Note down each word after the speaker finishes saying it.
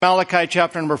Malachi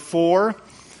chapter number 4.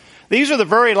 These are the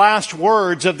very last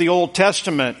words of the Old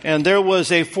Testament, and there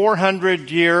was a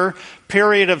 400-year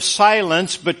period of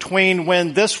silence between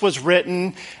when this was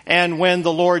written and when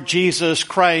the Lord Jesus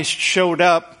Christ showed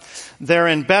up there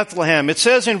in Bethlehem. It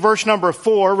says in verse number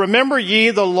 4, "Remember ye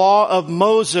the law of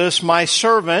Moses, my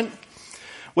servant,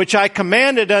 which I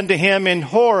commanded unto him in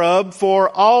Horeb for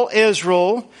all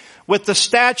Israel, with the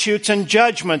statutes and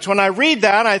judgments." When I read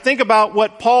that, I think about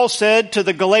what Paul said to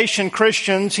the Galatian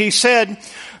Christians. He said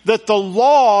that the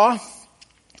law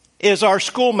is our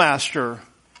schoolmaster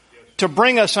to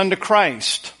bring us unto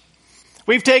Christ.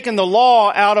 We've taken the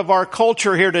law out of our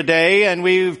culture here today, and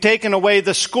we've taken away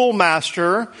the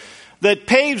schoolmaster that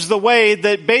paves the way.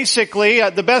 That basically,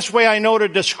 the best way I know to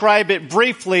describe it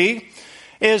briefly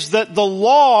is that the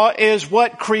law is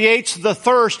what creates the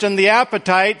thirst and the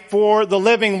appetite for the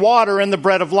living water and the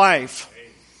bread of life.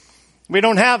 We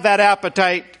don't have that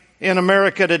appetite in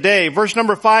America today. Verse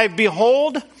number 5,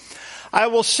 "Behold, I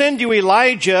will send you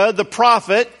Elijah the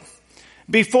prophet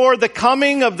before the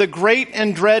coming of the great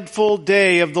and dreadful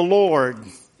day of the Lord.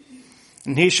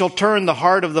 And he shall turn the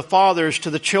heart of the fathers to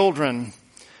the children,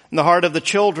 and the heart of the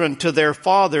children to their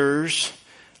fathers,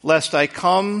 lest I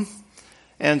come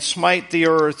and smite the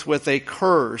earth with a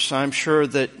curse." I'm sure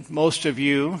that most of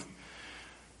you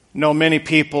know many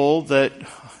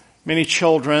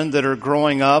children that are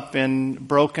growing up in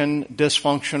broken,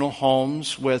 dysfunctional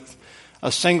homes with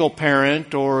a single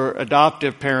parent or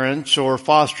adoptive parents or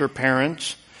foster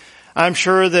parents. I'm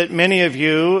sure that many of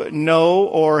you know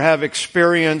or have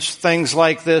experienced things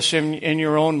like this in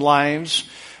your own lives.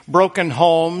 Broken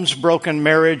homes, broken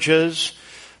marriages,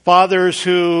 fathers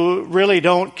who really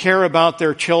don't care about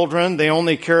their children, they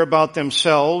only care about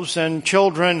themselves, and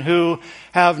children who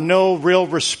have no real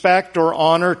respect or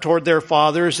honor toward their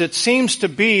fathers. It seems to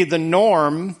be the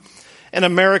norm in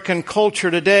American culture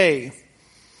today.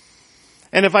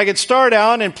 And if I could start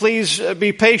out, and please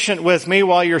be patient with me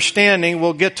while you're standing,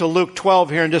 we'll get to Luke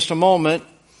 12 here in just a moment.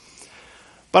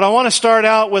 But I want to start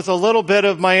out with a little bit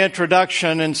of my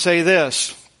introduction and say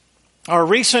this. Our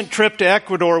recent trip to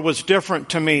Ecuador was different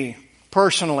to me,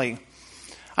 personally.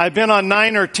 I've been on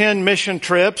 9 or 10 mission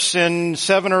trips in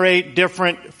 7 or 8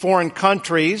 different foreign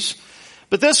countries,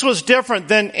 but this was different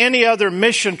than any other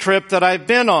mission trip that I've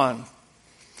been on.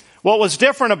 What was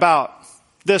different about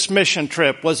this mission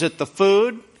trip? Was it the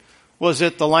food? Was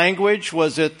it the language?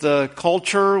 Was it the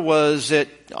culture? Was it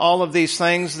all of these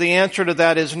things? The answer to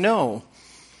that is no.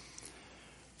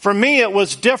 For me, it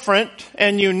was different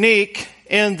and unique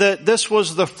in that this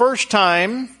was the first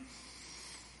time.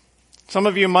 Some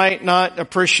of you might not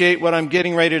appreciate what I'm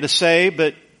getting ready to say,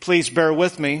 but please bear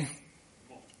with me.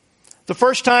 The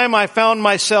first time I found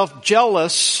myself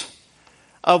jealous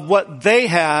of what they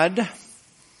had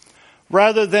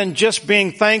rather than just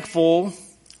being thankful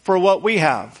for what we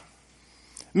have.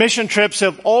 Mission trips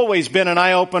have always been an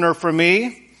eye-opener for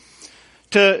me.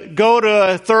 To go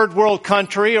to a third world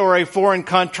country or a foreign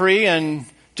country and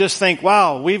just think,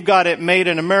 wow, we've got it made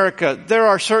in America. There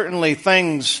are certainly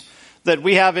things that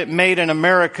we have it made in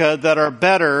America that are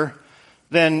better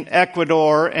than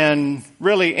Ecuador and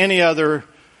really any other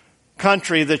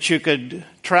country that you could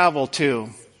travel to.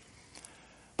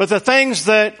 But the things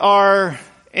that are,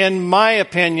 in my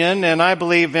opinion, and I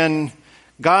believe in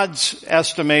God's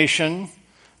estimation,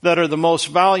 that are the most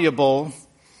valuable,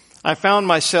 I found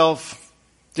myself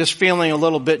just feeling a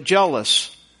little bit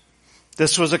jealous.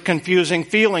 This was a confusing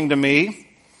feeling to me,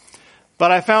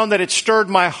 but I found that it stirred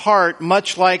my heart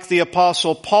much like the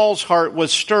Apostle Paul's heart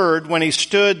was stirred when he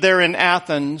stood there in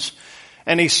Athens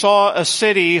and he saw a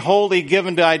city wholly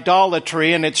given to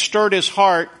idolatry, and it stirred his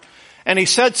heart, and he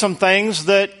said some things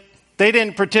that they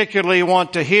didn't particularly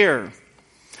want to hear.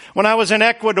 When I was in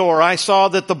Ecuador, I saw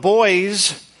that the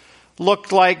boys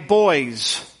looked like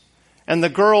boys and the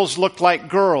girls looked like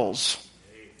girls.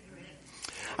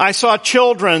 I saw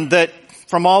children that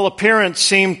from all appearance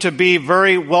seemed to be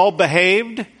very well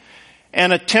behaved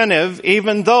and attentive,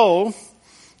 even though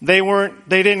they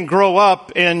didn't grow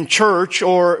up in church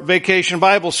or vacation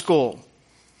Bible school.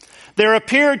 There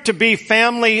appeared to be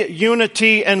family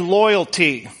unity and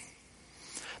loyalty.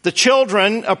 The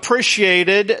children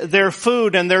appreciated their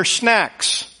food and their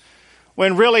snacks,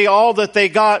 when really all that they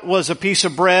got was a piece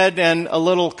of bread and a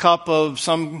little cup of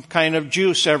some kind of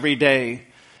juice every day.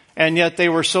 And yet they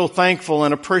were so thankful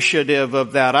and appreciative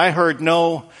of that. I heard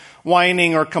no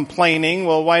whining or complaining.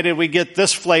 Well, why did we get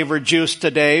this flavored juice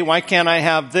today? Why can't I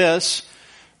have this?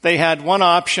 They had one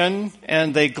option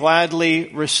and they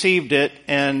gladly received it,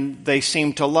 and they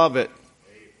seemed to love it.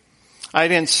 I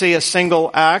didn't see a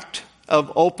single act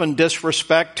of open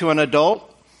disrespect to an adult.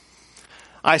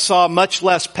 I saw much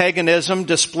less paganism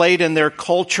displayed in their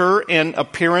culture and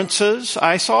appearances.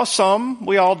 I saw some,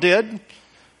 we all did,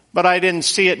 but I didn't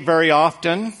see it very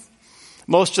often.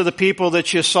 Most of the people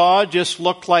that you saw just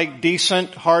looked like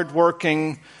decent,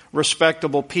 hardworking,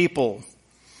 respectable people.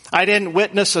 I didn't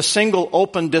witness a single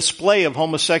open display of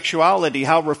homosexuality.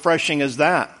 How refreshing is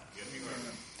that?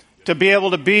 To be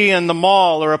able to be in the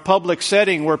mall or a public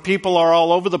setting where people are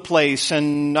all over the place,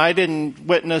 and I didn't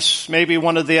witness, maybe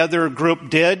one of the other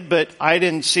group did, but I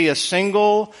didn't see a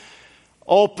single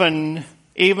open,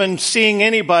 even seeing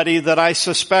anybody that I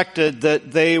suspected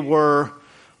that they were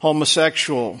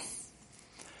homosexual.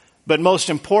 But most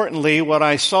importantly, what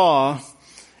I saw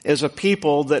is a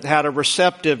people that had a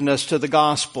receptiveness to the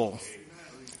gospel.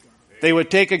 They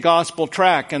would take a gospel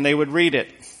tract and they would read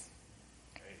it.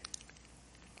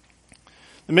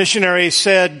 The missionaries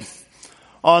said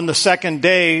on the second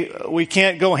day, we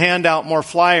can't go hand out more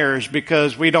flyers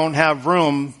because we don't have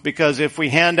room, because if we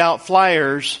hand out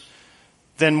flyers,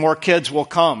 then more kids will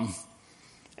come.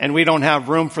 And we don't have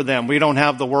room for them. We don't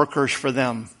have the workers for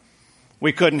them.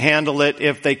 We couldn't handle it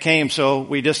if they came, so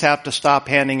we just have to stop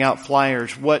handing out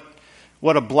flyers. What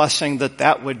a blessing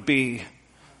that would be.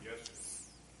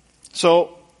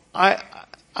 So I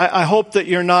hope that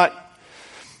you're not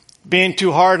being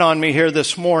too hard on me here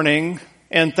this morning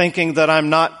and thinking that I'm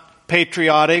not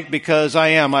patriotic, because I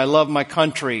am. I love my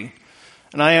country.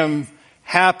 And I am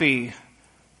happy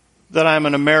that I'm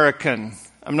an American.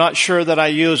 I'm not sure that I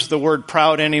use the word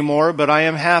proud anymore, but I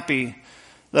am happy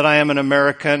that I am an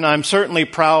American. I'm certainly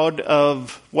proud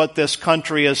of what this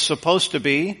country is supposed to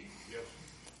be,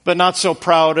 but not so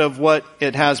proud of what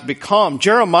it has become.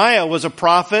 Jeremiah was a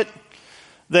prophet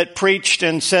that preached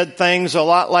and said things a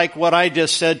lot like what I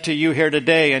just said to you here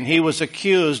today, and he was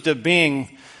accused of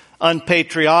being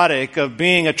unpatriotic, of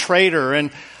being a traitor.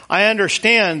 And I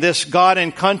understand this God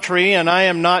and country, and I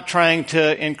am not trying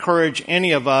to encourage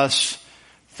any of us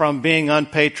from being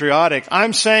unpatriotic.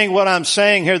 I'm saying what I'm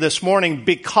saying here this morning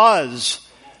because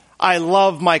I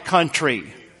love my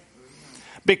country.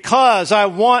 Because I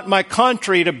want my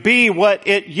country to be what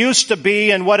it used to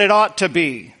be and what it ought to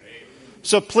be.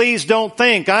 So please don't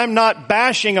think I'm not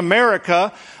bashing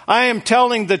America. I am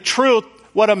telling the truth,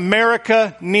 what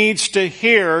America needs to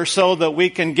hear so that we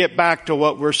can get back to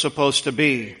what we're supposed to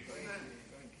be.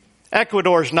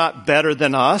 Ecuador's not better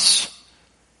than us.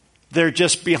 They're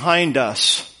just behind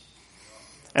us.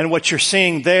 And what you're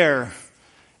seeing there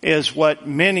is what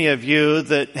many of you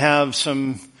that have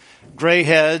some gray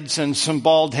heads and some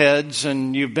bald heads,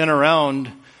 and you've been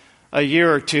around a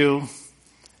year or two,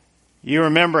 you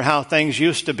remember how things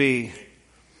used to be.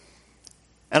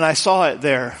 And I saw it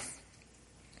there.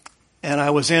 And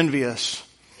I was envious.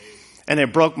 And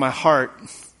it broke my heart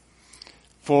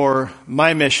for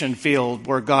my mission field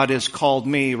where God has called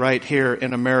me right here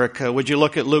in America. Would you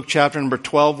look at Luke chapter number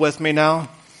 12 with me now?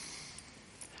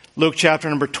 Luke chapter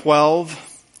number 12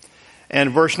 and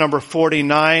verse number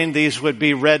 49. These would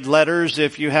be red letters.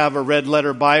 If you have a red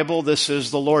letter Bible, this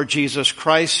is the Lord Jesus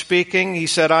Christ speaking. He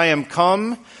said, I am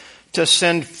come to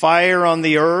send fire on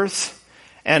the earth,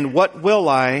 and what will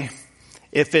I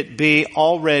if it be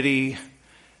already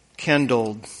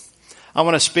kindled? I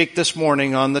want to speak this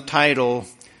morning on the title,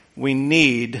 We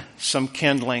Need Some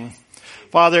Kindling.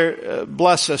 Father,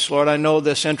 bless us, Lord. I know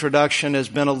this introduction has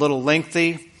been a little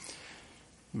lengthy,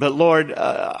 but Lord,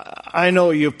 I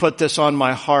know you've put this on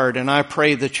my heart, and I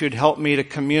pray that you'd help me to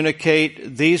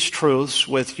communicate these truths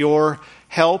with your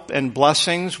help and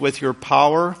blessings, with your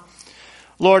power.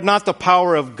 Lord, not the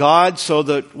power of God so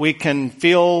that we can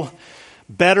feel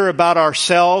better about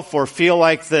ourselves or feel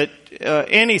like that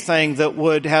anything that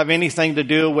would have anything to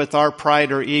do with our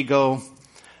pride or ego,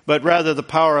 but rather the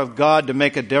power of God to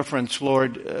make a difference,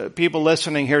 Lord. People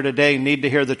listening here today need to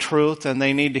hear the truth, and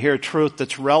they need to hear truth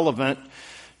that's relevant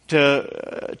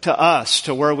to us,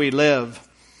 to where we live.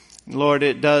 Lord,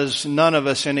 it does none of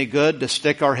us any good to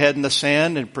stick our head in the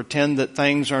sand and pretend that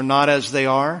things are not as they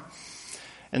are.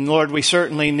 And Lord, we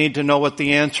certainly need to know what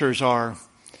the answers are.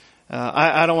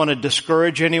 I don't want to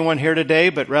discourage anyone here today,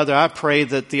 but rather I pray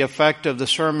that the effect of the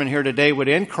sermon here today would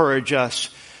encourage us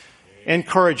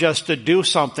to do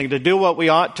something, to do what we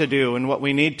ought to do and what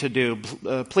we need to do.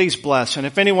 Please bless. And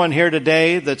if anyone here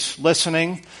today that's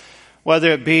listening,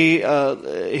 whether it be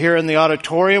here in the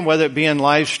auditorium, whether it be in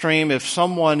live stream, if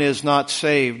someone is not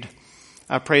saved,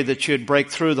 I pray that you'd break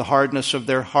through the hardness of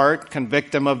their heart,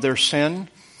 convict them of their sin,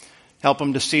 help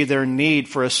them to see their need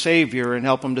for a Savior, and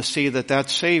help them to see that that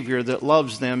Savior that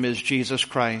loves them is Jesus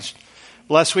Christ.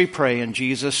 Bless, we pray, in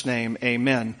Jesus' name,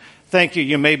 amen. Thank you.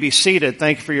 You may be seated.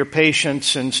 Thank you for your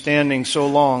patience in standing so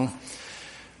long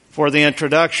for the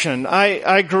introduction.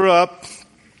 I grew up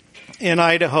in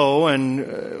Idaho,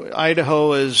 and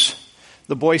Idaho is,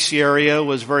 the Boise area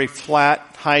was very flat,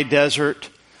 high desert.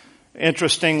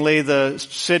 Interestingly, the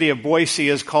city of Boise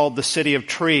is called the City of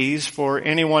Trees. For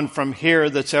anyone from here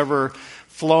that's ever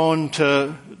flown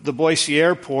to the Boise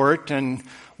airport and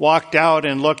walked out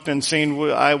and looked and seen,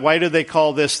 why do they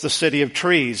call this the City of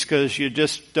Trees? Because you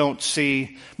just don't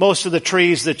see, most of the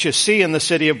trees that you see in the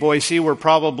city of Boise were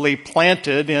probably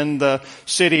planted in the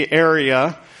city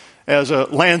area as a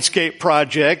landscape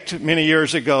project many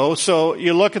years ago. So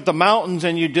you look at the mountains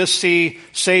and you just see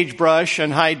sagebrush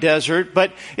and high desert.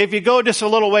 But if you go just a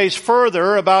little ways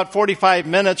further, about 45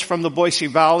 minutes from the Boise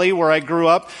Valley where I grew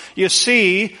up, you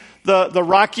see the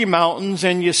Rocky Mountains,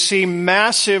 and you see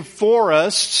massive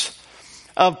forests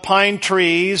of pine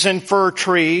trees and fir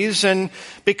trees. And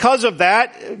because of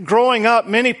that, growing up,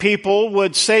 many people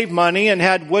would save money and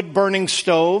had wood-burning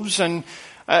stoves. And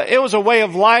it was a way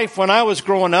of life when I was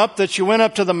growing up that you went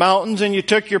up to the mountains and you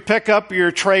took your pickup,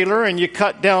 your trailer, and you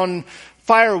cut down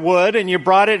firewood and you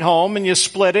brought it home and you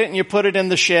split it and you put it in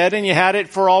the shed and you had it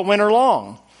for all winter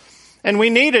long. And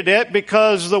we needed it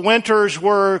because the winters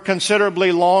were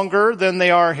considerably longer than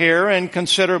they are here and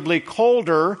considerably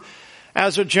colder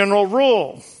as a general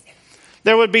rule.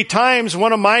 There would be times,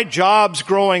 one of my jobs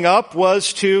growing up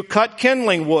was to cut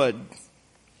kindling wood.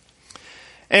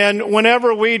 And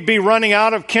whenever we'd be running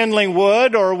out of kindling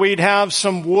wood, or we'd have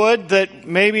some wood that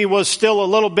maybe was still a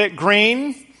little bit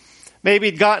green, maybe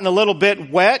it'd gotten a little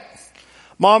bit wet,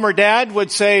 Mom or Dad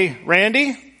would say,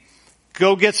 "Randy,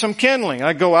 go get some kindling."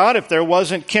 I'd go out. If there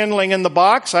wasn't kindling in the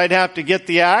box, I'd have to get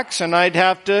the axe and I'd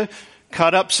have to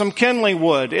cut up some kindling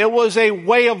wood. It was a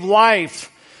way of life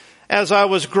as I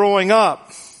was growing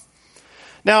up.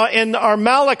 Now, in our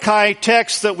Malachi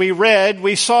text that we read,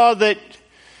 we saw that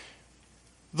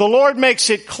the Lord makes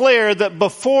it clear that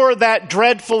before that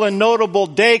dreadful and notable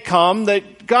day come,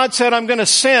 that God said, "I'm going to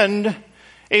send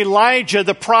Elijah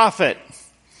the prophet."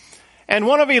 And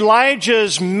one of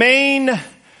Elijah's main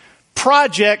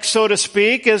project, so to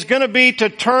speak, is going to be to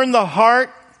turn the heart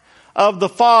of the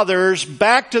fathers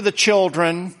back to the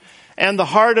children and the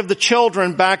heart of the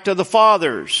children back to the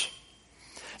fathers.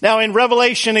 Now in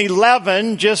Revelation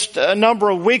 11, just a number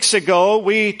of weeks ago,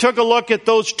 we took a look at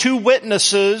those two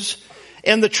witnesses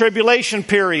in the tribulation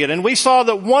period, and we saw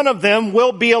that one of them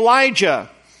will be Elijah.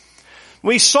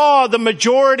 We saw the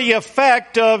majority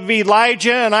effect of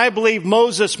Elijah and I believe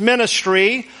Moses'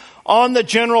 ministry on the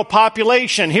general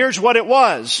population. Here's what it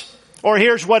was, or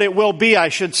here's what it will be, I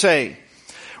should say.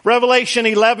 Revelation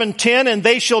 11:10, "And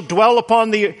they that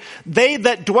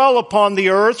dwell upon the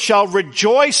earth shall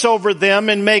rejoice over them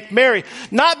and make merry,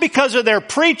 not because of their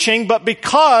preaching, but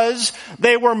because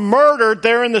they were murdered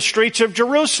there in the streets of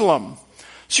Jerusalem."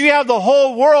 So you have the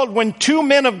whole world, when two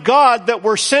men of God that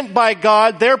were sent by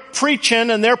God, they're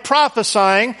preaching and they're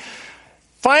prophesying.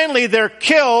 Finally, they're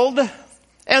killed.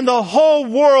 And the whole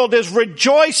world is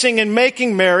rejoicing and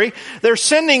making merry. They're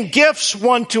sending gifts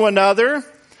one to another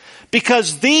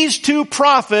because these two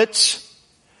prophets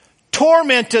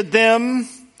tormented them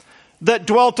that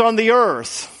dwelt on the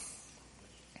earth.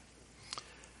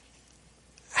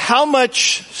 How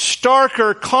much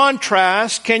starker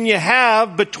contrast can you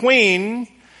have between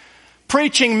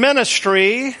preaching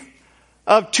ministry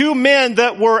of two men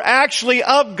that were actually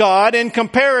of God in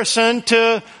comparison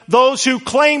to those who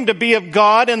claim to be of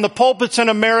God in the pulpits in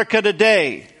America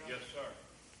today? Yes, sir.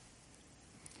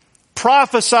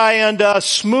 Prophesy unto us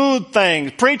smooth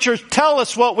things. Preachers, tell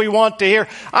us what we want to hear.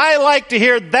 I like to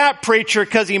hear that preacher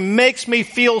because he makes me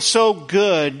feel so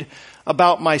good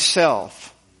about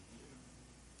myself.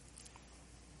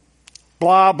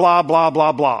 Blah, blah, blah,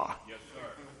 blah, blah. Yes, sir.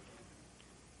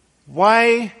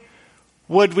 Why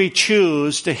would we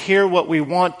choose to hear what we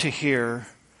want to hear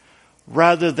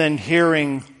rather than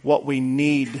hearing what we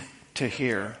need to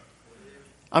hear?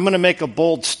 I'm going to make a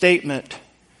bold statement.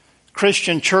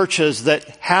 Christian churches that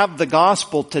have the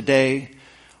gospel today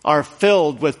are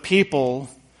filled with people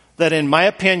that, in my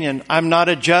opinion, I'm not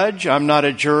a judge, I'm not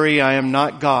a jury, I am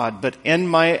not God, but in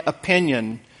my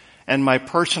opinion and my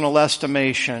personal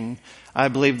estimation, I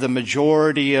believe the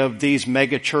majority of these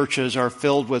mega churches are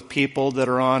filled with people that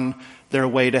are on their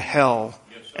way to hell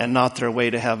and not their way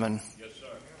to heaven.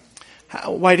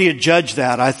 Why do you judge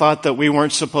that? I thought that we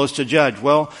weren't supposed to judge.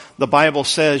 Well, the Bible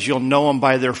says you'll know them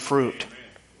by their fruit.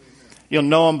 You'll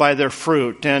know them by their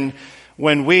fruit. And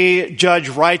when we judge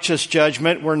righteous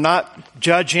judgment, we're not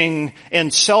judging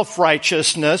in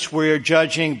self-righteousness. We're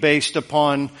judging based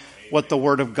upon what the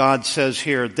Word of God says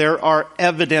here. There are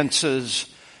evidences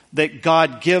that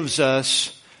God gives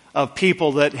us of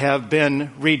people that have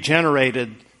been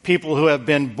regenerated, people who have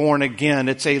been born again.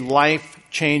 It's a life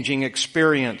life-changing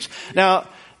experience. Now,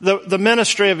 the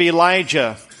ministry of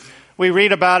Elijah, we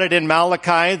read about it in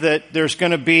Malachi that there's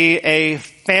going to be a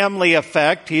family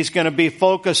effect. He's going to be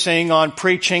focusing on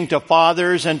preaching to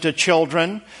fathers and to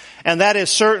children. And that is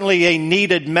certainly a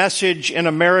needed message in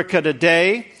America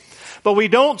today. But we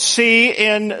don't see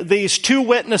in these two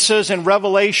witnesses in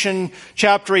Revelation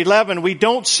chapter 11, we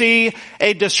don't see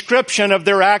a description of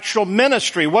their actual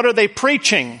ministry. What are they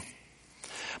preaching?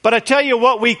 But I tell you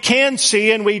what we can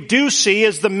see and we do see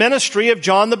is the ministry of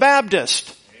John the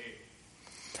Baptist.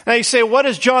 Now you say, what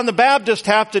does John the Baptist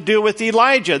have to do with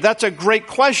Elijah? That's a great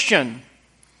question.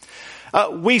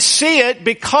 We see it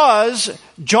because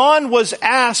John was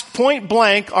asked point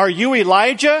blank, are you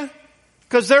Elijah?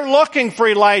 Because they're looking for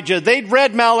Elijah. They'd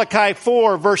read Malachi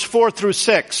 4, verse 4 through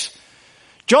 6.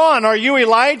 John, are you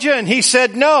Elijah? And he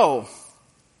said no.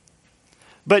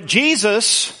 But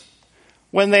Jesus,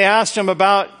 when they asked him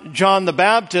about John the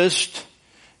Baptist,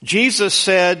 Jesus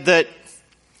said that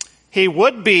he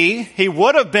would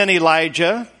have been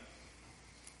Elijah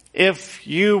if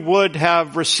you would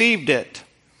have received it.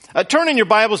 Turn in your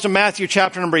Bibles to Matthew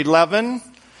chapter number 11.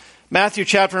 Matthew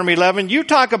chapter number 11. You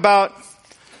talk about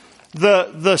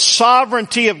the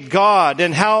sovereignty of God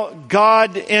and how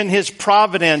God in His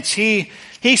providence, He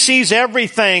sees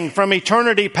everything from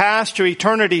eternity past to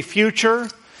eternity future.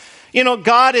 You know,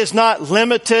 God is not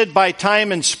limited by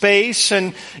time and space.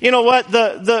 And you know what?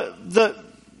 The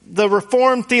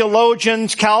Reformed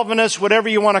theologians, Calvinists, whatever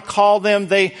you want to call them,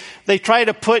 they try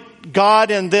to put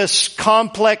God in this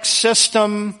complex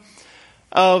system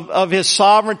of His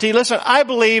sovereignty. Listen, I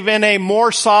believe in a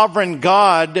more sovereign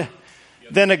God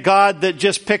than a God that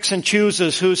just picks and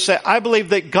chooses. I believe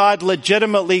that God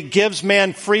legitimately gives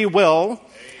man free will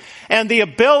and the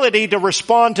ability to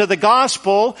respond to the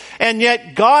gospel, and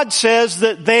yet God says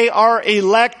that they are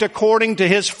elect according to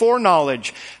His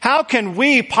foreknowledge. How can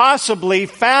we possibly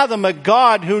fathom a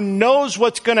God who knows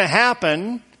what's going to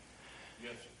happen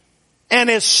and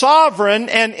is sovereign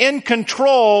and in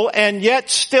control and yet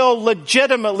still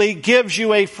legitimately gives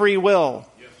you a free will?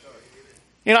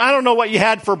 You know, I don't know what you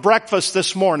had for breakfast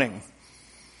this morning.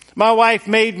 My wife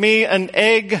made me an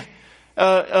egg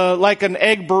like an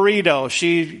egg burrito.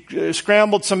 She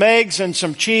scrambled some eggs and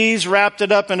some cheese, wrapped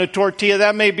it up in a tortilla.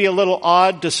 That may be a little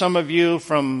odd to some of you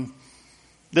from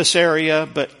this area,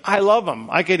 but I love them.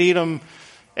 I could eat them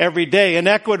every day. In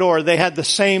Ecuador, they had the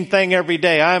same thing every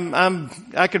day.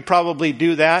 I could probably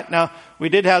do that. Now, we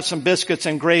did have some biscuits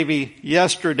and gravy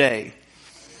yesterday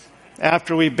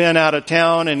after we've been out of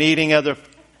town and eating other,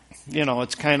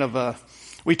 it's kind of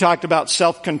we talked about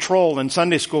self-control in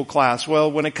Sunday school class.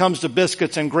 Well, when it comes to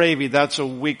biscuits and gravy, that's a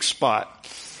weak spot.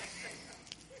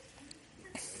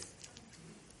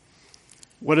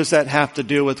 What does that have to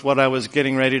do with what I was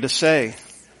getting ready to say?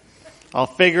 I'll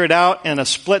figure it out in a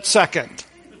split second.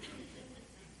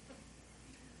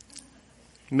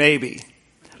 Maybe.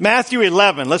 Matthew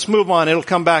 11. Let's move on. It'll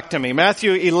come back to me.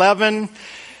 Matthew 11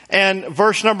 and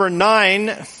verse number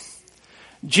 9.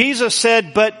 Jesus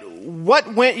said, "But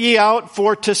what went ye out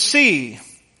for to see?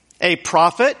 A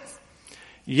prophet?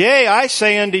 Yea, I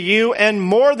say unto you, and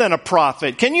more than a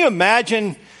prophet." Can you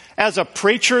imagine as a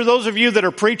preacher, those of you that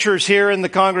are preachers here in the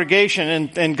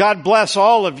congregation, and God bless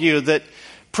all of you that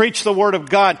preach the Word of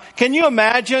God. Can you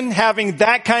imagine having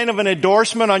that kind of an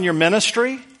endorsement on your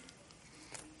ministry?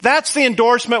 That's the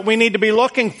endorsement we need to be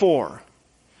looking for.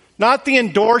 Not the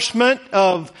endorsement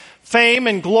of fame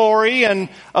and glory and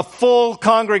a full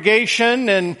congregation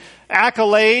and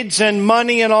accolades and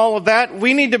money and all of that.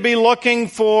 We need to be looking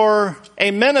for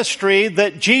a ministry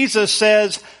that Jesus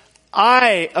says,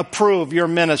 I approve your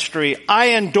ministry.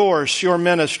 I endorse your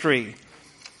ministry.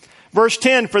 Verse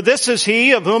 10, "For this is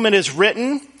he of whom it is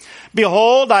written,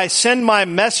 Behold, I send my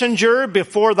messenger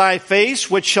before thy face,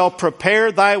 which shall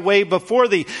prepare thy way before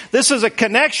thee." This is a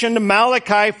connection to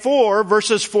Malachi 4,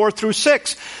 verses 4 through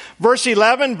 6. Verse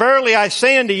 11, "Verily I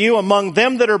say unto you, among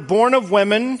them that are born of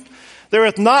women, there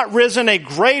hath not risen a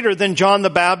greater than John the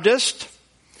Baptist.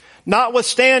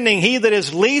 Notwithstanding, he that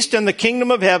is least in the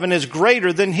kingdom of heaven is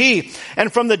greater than he.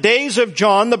 And from the days of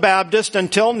John the Baptist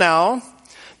until now,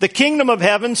 the kingdom of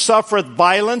heaven suffereth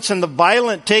violence, and the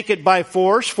violent take it by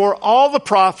force. For all the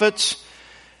prophets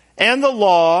and the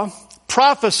law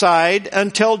prophesied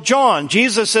until John."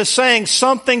 Jesus is saying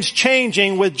something's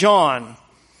changing with John.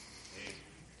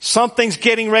 Something's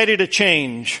getting ready to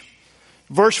change.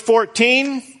 Verse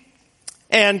 14,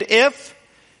 "And if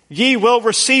ye will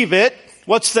receive it,"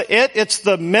 what's the it? It's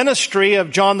the ministry of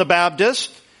John the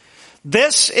Baptist.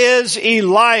 "This is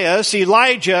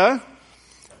Elijah,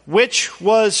 which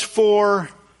was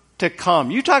to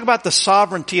come. You talk about the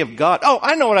sovereignty of God. Oh,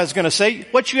 I know what I was going to say.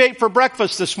 What you ate for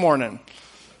breakfast this morning.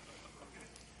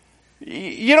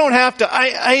 You don't have to,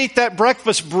 I ate that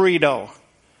breakfast burrito.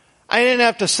 I didn't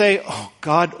have to say, oh,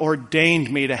 God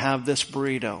ordained me to have this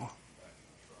burrito.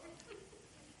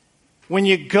 When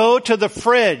you go to the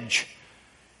fridge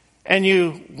and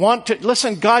you want to,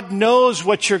 listen, God knows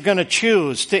what you're going to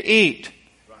choose to eat.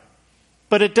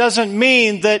 But it doesn't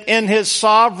mean that in His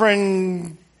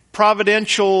sovereign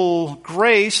providential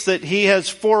grace that He has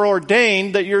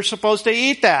foreordained that you're supposed to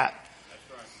eat that.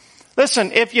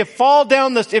 Listen, if you fall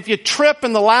down if you trip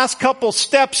in the last couple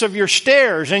steps of your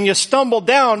stairs and you stumble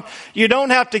down, you don't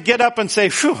have to get up and say,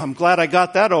 phew, I'm glad I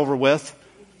got that over with.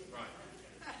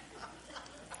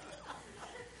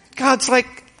 God's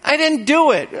like, I didn't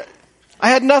do it. I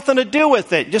had nothing to do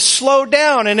with it. Just slow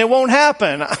down and it won't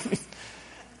happen.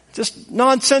 Just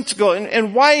nonsensical.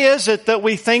 And why is it that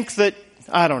we think that,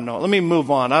 I don't know. Let me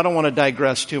move on. I don't want to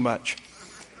digress too much.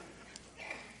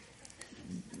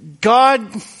 God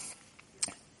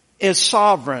is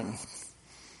sovereign,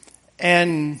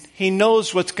 and He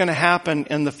knows what's going to happen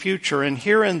in the future. And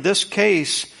here in this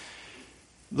case,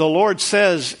 the Lord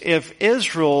says, if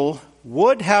Israel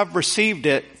would have received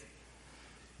it,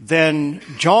 then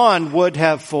John would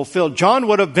have fulfilled. John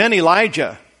would have been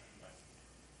Elijah,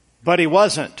 but he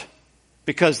wasn't,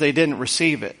 because they didn't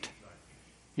receive it.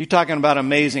 You're talking about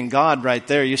amazing God right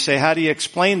there. You say, how do you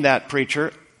explain that,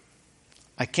 preacher?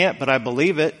 I can't, but I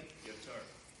believe it.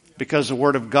 Because the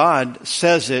Word of God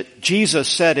says it. Jesus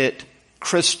said it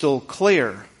crystal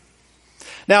clear.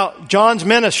 Now, John's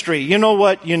ministry, you know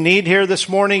what you need here this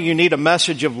morning? You need a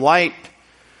message of light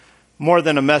more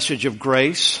than a message of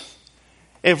grace.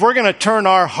 If we're going to turn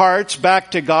our hearts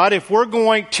back to God, if we're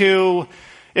going to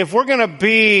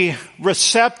be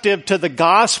receptive to the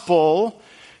gospel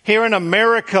here in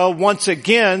America once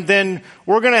again, then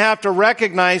we're going to have to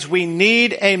recognize we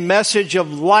need a message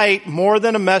of light more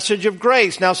than a message of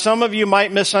grace. Now, some of you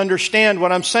might misunderstand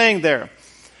what I'm saying there.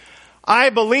 I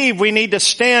believe we need to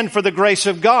stand for the grace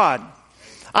of God.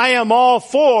 I am all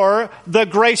for the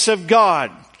grace of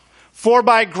God. For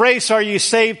by grace are you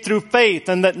saved through faith,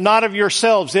 and that not of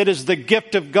yourselves. It is the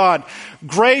gift of God.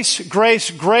 Grace,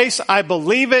 grace, grace. I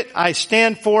believe it. I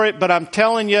stand for it. But I'm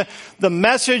telling you, the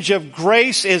message of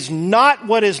grace is not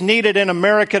what is needed in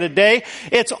America today.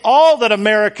 It's all that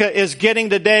America is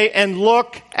getting today. And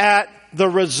look at the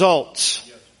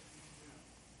results.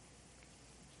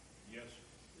 Yes.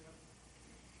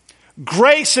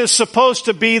 Grace is supposed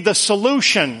to be the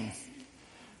solution,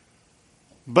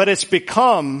 but it's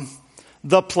become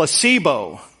the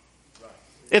placebo.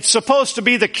 It's supposed to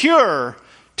be the cure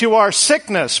to our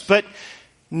sickness, but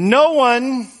no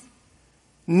one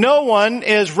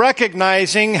is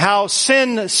recognizing how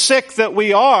sin sick that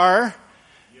we are.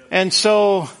 And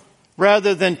so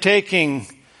rather than taking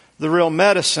the real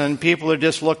medicine, people are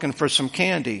just looking for some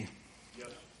candy.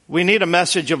 We need a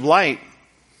message of light.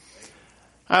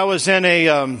 I was in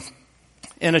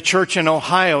a church in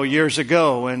Ohio years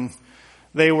ago, and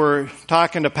they were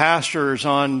talking to pastors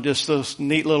on just this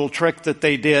neat little trick that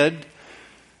they did.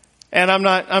 And I'm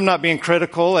not being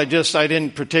critical. I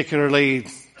didn't particularly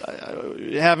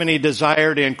have any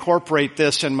desire to incorporate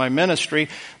this in my ministry.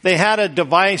 They had a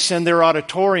device in their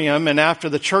auditorium, and after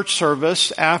the church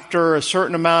service, after a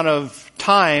certain amount of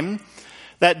time,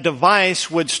 that device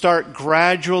would start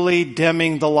gradually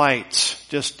dimming the lights,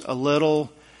 just a little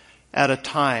at a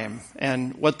time.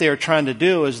 And what they were trying to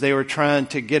do is they were trying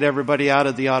to get everybody out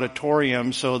of the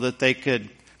auditorium so that they could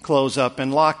close up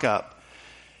and lock up.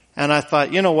 And I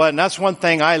thought, you know what? And that's one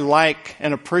thing I like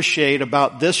and appreciate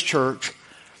about this church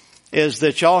is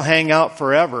that y'all hang out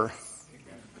forever.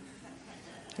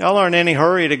 Y'all aren't in any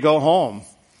hurry to go home.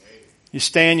 You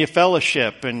stay in your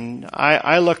fellowship. And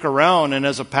I look around, and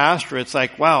as a pastor, it's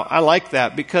like, wow, I like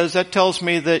that, because that tells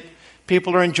me that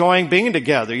people are enjoying being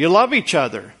together. You love each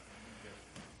other.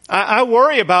 I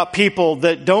worry about people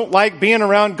that don't like being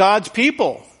around God's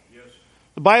people. Yes.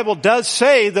 The Bible does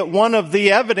say that one of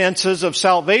the evidences of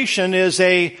salvation is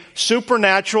a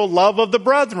supernatural love of the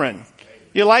brethren.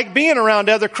 You like being around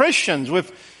other Christians.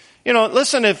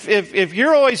 Listen, if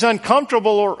you're always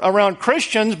uncomfortable around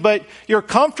Christians, but you're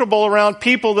comfortable around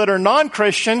people that are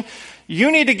non-Christian,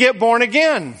 you need to get born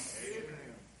again.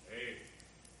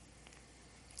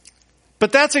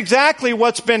 But that's exactly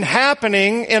what's been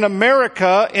happening in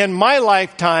America in my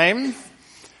lifetime,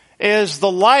 is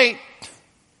the light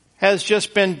has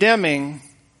just been dimming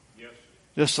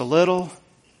just a little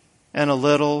and a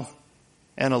little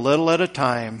and a little at a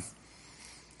time.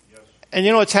 And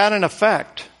it's had an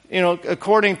effect.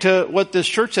 according to what this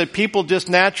church said, people just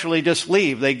naturally just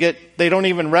leave. They don't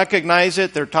even recognize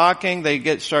it. They're talking.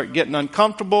 They start getting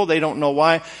uncomfortable. They don't know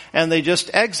why. And they just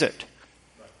exit.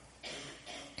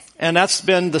 And that's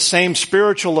been the same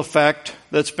spiritual effect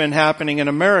that's been happening in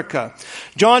America.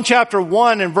 John chapter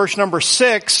 1 and verse number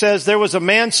 6 says, there was a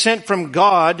man sent from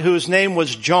God whose name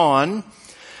was John.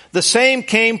 The same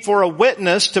came for a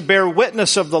witness to bear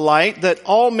witness of the light, that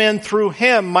all men through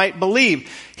him might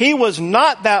believe. He was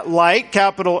not that light,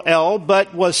 capital L,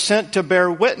 but was sent to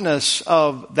bear witness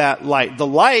of that light. The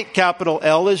light, capital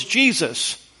L, is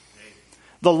Jesus.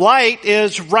 The light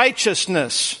is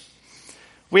righteousness.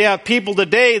 We have people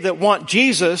today that want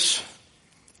Jesus,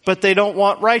 but they don't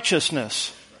want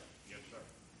righteousness.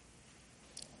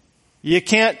 You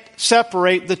can't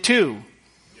separate the two.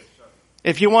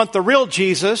 If you want the real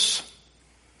Jesus,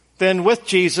 then with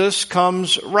Jesus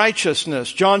comes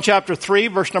righteousness. John chapter 3,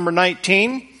 verse number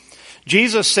 19.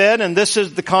 Jesus said, and this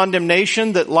is the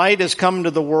condemnation, that light has come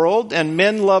into the world, and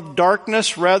men love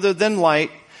darkness rather than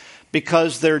light,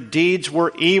 because their deeds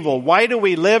were evil. Why do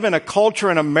we live in a culture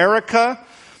in America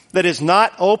that is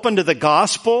not open to the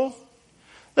gospel?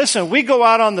 Listen, we go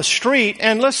out on the street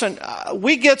and listen,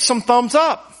 we get some thumbs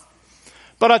up.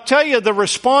 But I'll tell you, the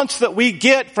response that we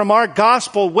get from our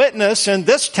gospel witness in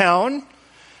this town,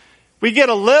 we get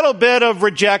a little bit of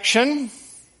rejection.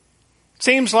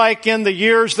 Seems like in the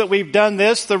years that we've done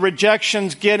this, the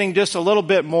rejection's getting just a little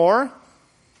bit more.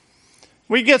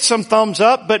 We get some thumbs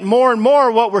up, but more and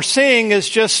more what we're seeing is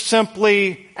just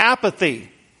simply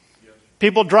apathy.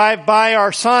 People drive by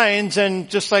our signs and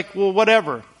just like, well,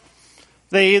 whatever.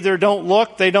 They either don't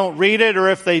look, they don't read it, or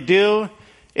if they do,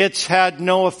 it's had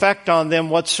no effect on them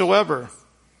whatsoever.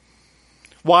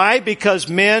 Why? Because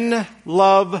men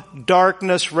love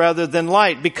darkness rather than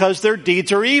light, because their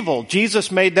deeds are evil. Jesus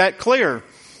made that clear.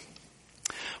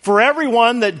 For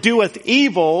everyone that doeth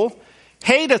evil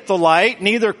hateth the light,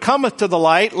 neither cometh to the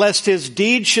light, lest his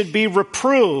deeds should be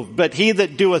reproved. But he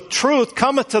that doeth truth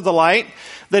cometh to the light,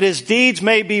 that his deeds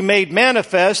may be made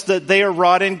manifest, that they are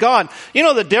wrought in God. You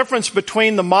know the difference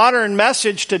between the modern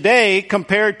message today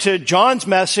compared to John's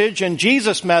message and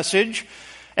Jesus' message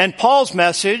and Paul's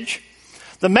message?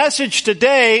 The message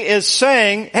today is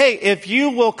saying, hey, if you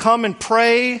will come and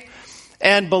pray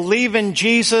and believe in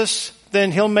Jesus,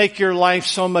 then he'll make your life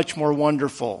so much more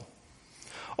wonderful.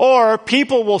 Or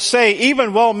people will say,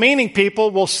 even well-meaning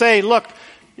people will say, look,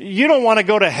 you don't want to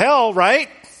go to hell, right?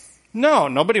 No,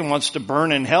 nobody wants to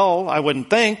burn in hell, I wouldn't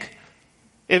think.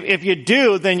 If you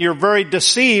do, then you're very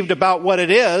deceived about what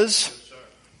it is.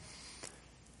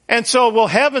 And so, well,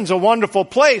 heaven's a wonderful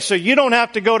place, so you don't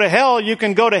have to go to hell, you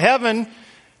can go to heaven.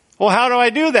 Well, how do I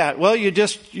do that? Well, you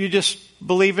just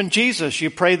believe in Jesus. You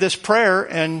pray this prayer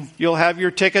and you'll have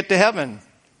your ticket to heaven.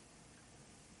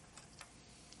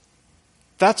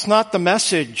 That's not the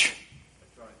message.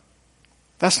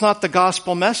 That's not the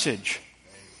gospel message.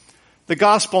 The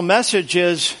gospel message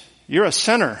is you're a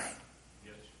sinner.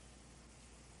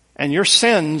 And your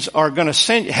sins are going to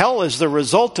sin. Hell is the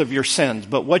result of your sins.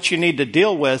 But what you need to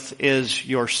deal with is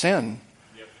your sin.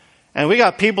 And we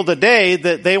got people today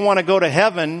that they want to go to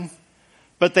heaven,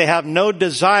 but they have no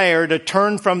desire to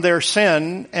turn from their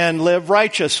sin and live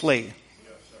righteously.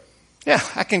 Yeah,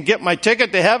 I can get my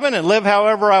ticket to heaven and live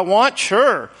however I want.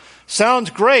 Sure.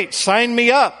 Sounds great. Sign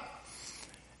me up.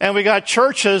 And we got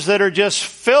churches that are just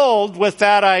filled with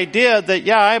that idea that,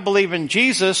 yeah, I believe in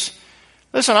Jesus.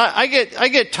 Listen, I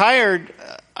get tired.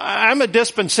 I'm a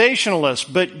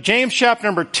dispensationalist, but James chapter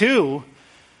number 2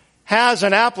 has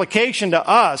an application to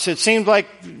us. It seems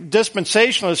like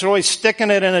dispensationalists are always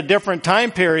sticking it in a different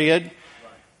time period.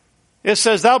 It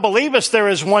says, thou believest there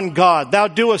is one God. Thou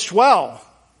doest well.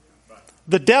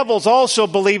 The devils also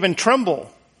believe and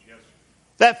tremble.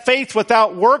 That faith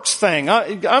without works thing.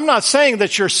 I'm not saying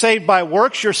that you're saved by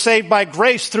works. You're saved by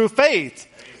grace through faith.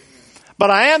 But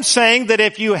I am saying that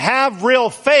if you have real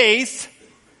faith,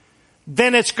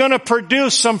 then it's going to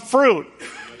produce some fruit,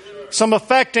 some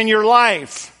effect in your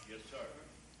life.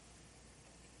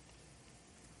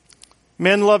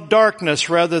 Men love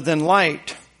darkness rather than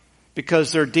light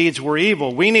because their deeds were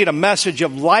evil. We need a message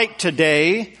of light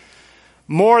today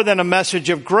more than a message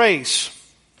of grace.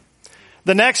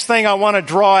 The next thing I want to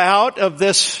draw out of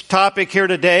this topic here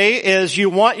today is you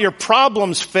want your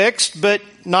problems fixed, but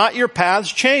not your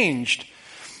paths changed.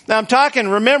 Now I'm talking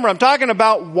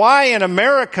about why in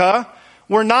America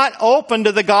we're not open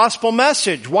to the gospel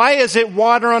message. Why is it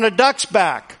water on a duck's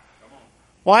back?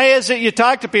 Why is it you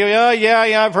talk to people, oh yeah,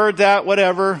 I've heard that,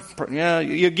 whatever. Yeah,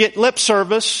 you get lip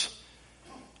service.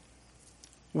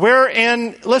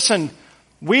 Listen,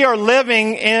 We are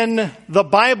living in the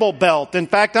Bible Belt. In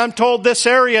fact, I'm told this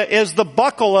area is the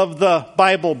buckle of the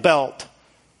Bible Belt.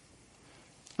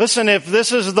 Listen, if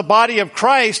this is the body of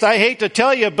Christ, I hate to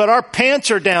tell you, but our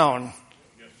pants are down.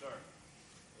 Yes, sir.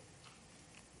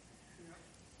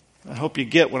 I hope you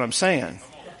get what I'm saying.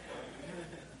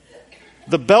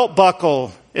 The belt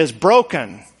buckle is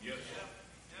broken.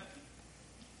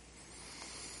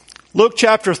 Luke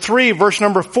chapter 3, verse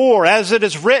number 4, as it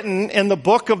is written in the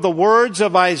book of the words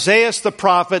of Isaiah the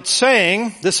prophet,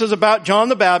 saying, this is about John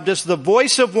the Baptist, the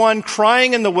voice of one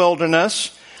crying in the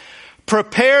wilderness,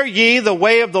 prepare ye the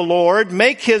way of the Lord,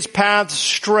 make his paths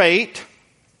straight.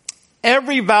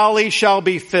 Every valley shall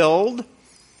be filled,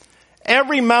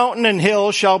 every mountain and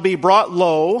hill shall be brought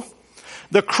low,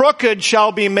 the crooked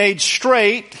shall be made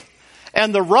straight,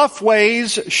 and the rough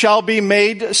ways shall be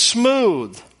made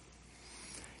smooth.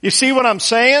 You see what I'm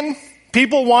saying?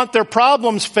 People want their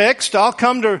problems fixed. I'll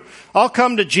come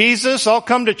to Jesus. I'll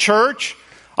come to church.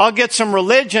 I'll get some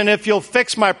religion if you'll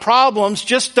fix my problems.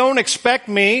 Just don't expect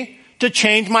me to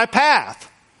change my path.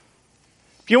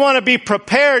 If you want to be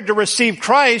prepared to receive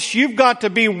Christ, you've got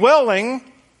to be willing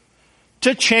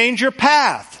to change your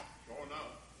path.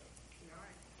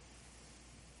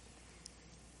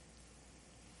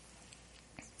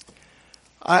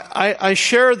 I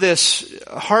share this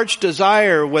heart's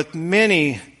desire with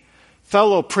many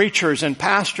fellow preachers and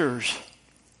pastors.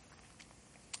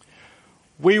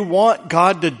 We want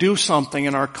God to do something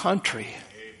in our country.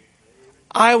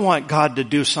 I want God to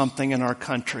do something in our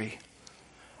country.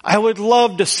 I would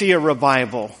love to see a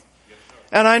revival.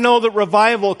 And I know that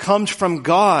revival comes from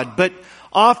God, but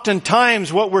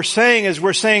oftentimes what we're saying is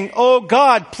we're saying, oh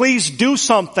God, please do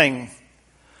something.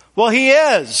 Well, He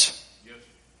is.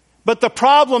 But the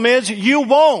problem is you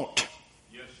won't.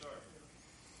 Yes,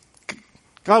 sir.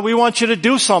 God, we want you to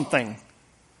do something.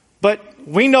 But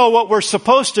we know what we're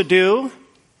supposed to do.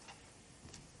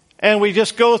 And we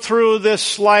just go through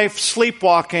this life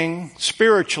sleepwalking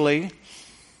spiritually.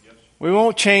 Yes. We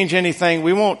won't change anything.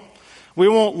 We won't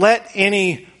let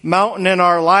any mountain in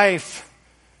our life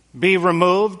be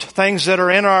removed. Things that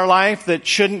are in our life that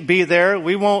shouldn't be there.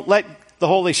 We won't let the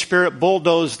Holy Spirit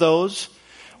bulldoze those.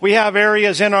 We have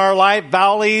areas in our life,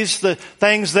 valleys, the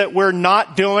things that we're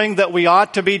not doing that we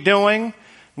ought to be doing.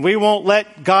 We won't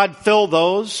let God fill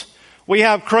those. We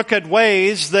have crooked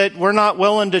ways that we're not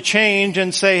willing to change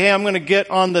and say, hey, I'm going to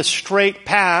get on the straight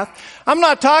path. I'm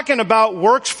not talking about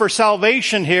works for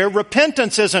salvation here.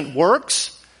 Repentance isn't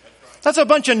works. That's a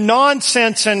bunch of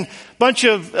nonsense and bunch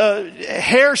of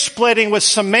hair splitting with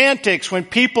semantics when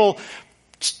people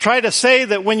try to say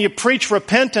that when you preach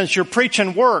repentance, you're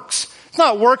preaching works. It's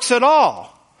not works at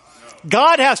all.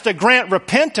 God has to grant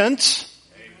repentance,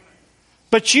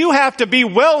 but you have to be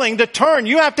willing to turn.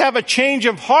 You have to have a change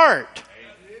of heart.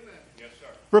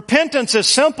 Repentance is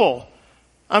simple.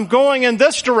 I'm going in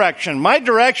this direction. My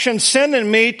direction's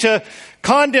sending me to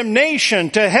condemnation,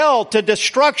 to hell, to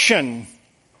destruction.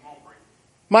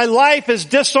 My life is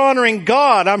dishonoring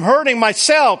God. I'm hurting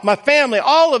myself, my family,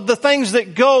 all of the things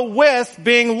that go with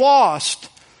being lost.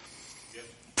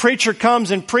 Preacher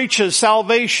comes and preaches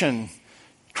salvation.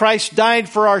 Christ died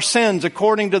for our sins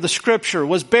according to the Scripture,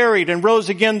 was buried and rose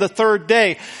again the third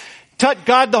day.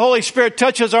 God, the Holy Spirit,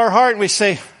 touches our heart and we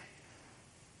say,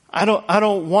 I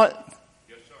don't want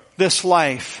this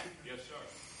life.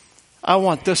 I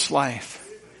want this life.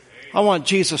 I want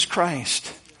Jesus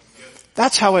Christ.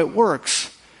 That's how it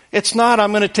works. It's not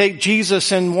I'm going to take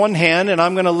Jesus in one hand and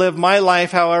I'm going to live my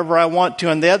life however I want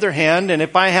to in the other hand. And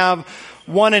if I have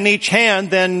one in each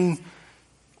hand, then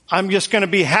I'm just going to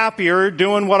be happier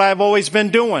doing what I've always been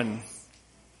doing.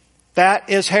 That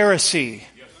is heresy.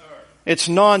 Yes, sir. It's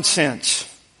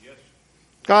nonsense. Yes.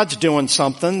 God's doing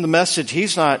something. The message,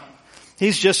 He's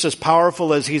just as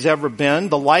powerful as He's ever been.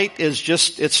 The light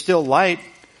it's still light.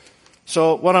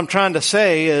 So what I'm trying to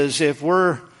say is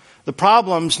the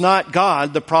problem's not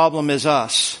God, the problem is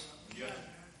us. Yes.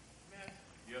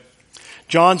 Yes.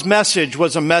 John's message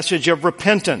was a message of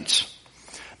repentance.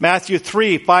 Matthew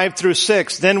 3, 5 through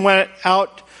 6, then went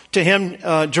out to him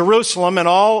Jerusalem and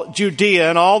all Judea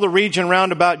and all the region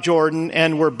round about Jordan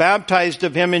and were baptized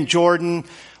of him in Jordan.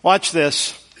 Watch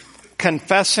this.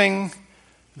 Confessing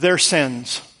their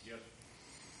sins. Yes.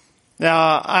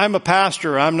 Now, I'm a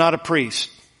pastor. I'm not a priest.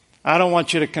 I don't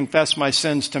want you to confess my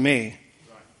sins to me.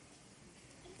 Right.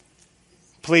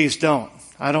 Please don't.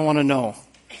 I don't want to know.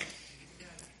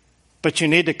 But you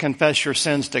need to confess your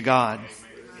sins to God.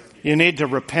 You need to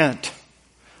repent.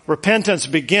 Repentance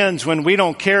begins when we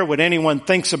don't care what anyone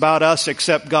thinks about us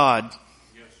except God.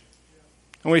 Yes.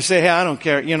 And we say, hey, I don't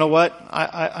care. You know what?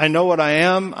 I know what I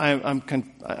am.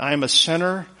 I'm a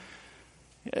sinner.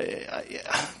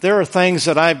 There are things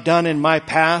that I've done in my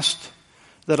past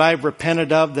that I've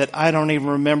repented of that I don't even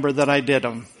remember that I did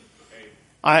them.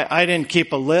 I didn't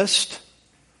keep a list.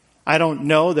 I don't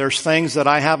know. There's things that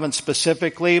I haven't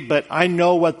specifically, but I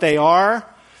know what they are.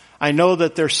 I know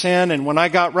that they're sin, and when I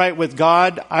got right with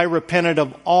God, I repented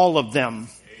of all of them.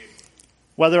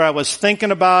 Whether I was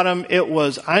thinking about them,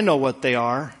 I know what they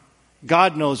are.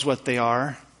 God knows what they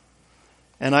are.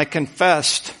 And I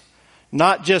confessed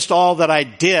not just all that I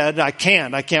did. I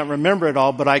can't remember it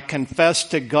all, but I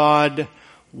confessed to God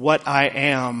what I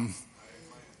am.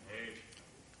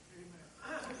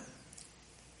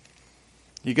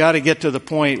 You got to get to the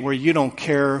point where you don't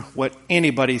care what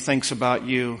anybody thinks about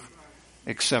you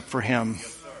except for Him.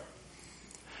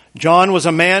 John was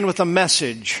a man with a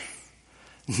message,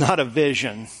 not a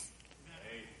vision.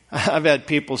 I've had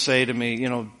people say to me,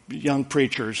 young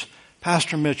preachers,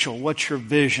 Pastor Mitchell, what's your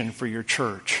vision for your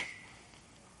church?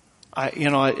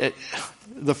 The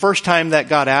first time that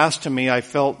got asked to me, I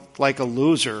felt like a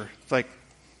loser. It's like,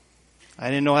 I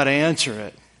didn't know how to answer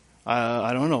it.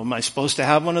 I don't know. Am I supposed to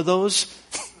have one of those?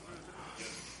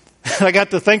 I got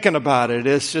to thinking about it.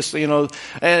 It's just, and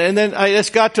then I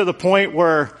just got to the point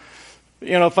where,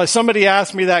 if somebody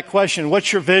asked me that question,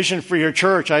 what's your vision for your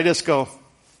church? I just go,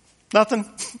 nothing.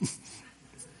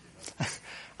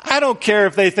 I don't care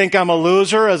if they think I'm a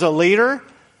loser as a leader.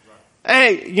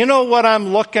 Hey, you know what I'm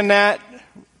looking at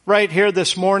right here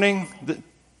this morning?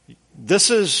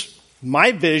 This is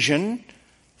my vision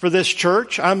for this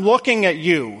church. I'm looking at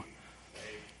you.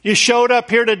 You showed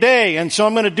up here today, and so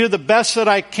I'm going to do the best that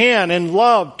I can in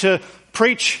love to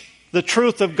preach the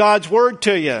truth of God's Word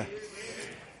to you. And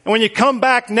when you come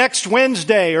back next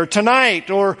Wednesday or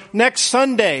tonight or next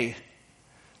Sunday,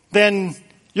 then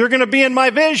you're going to be in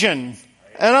my vision.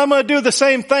 And I'm going to do the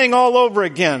same thing all over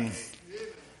again.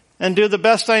 And do the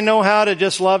best I know how to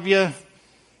just love you,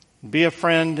 be a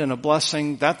friend and a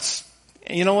blessing.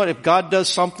 You know what? If God does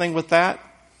something with that,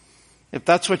 if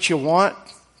that's what you want,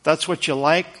 that's what you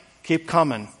like, keep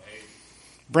coming.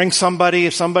 Bring somebody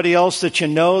else that you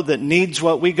know that needs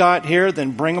what we got here,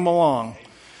 then bring them along.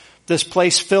 If this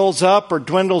place fills up or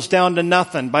dwindles down to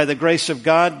nothing, by the grace of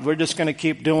God, we're just going to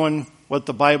keep doing what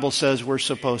the Bible says we're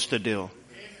supposed to do.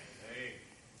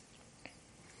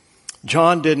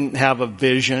 John didn't have a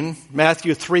vision.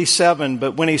 Matthew 3:7,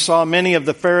 but when he saw many of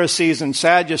the Pharisees and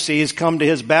Sadducees come to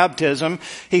his baptism,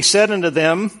 he said unto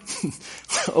them,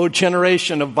 O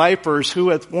generation of vipers, who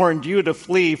hath warned you to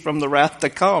flee from the wrath to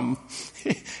come?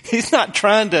 He's not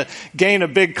trying to gain a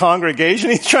big congregation.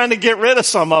 He's trying to get rid of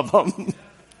some of them.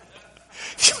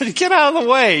 Get out of the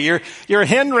way. You're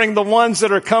hindering the ones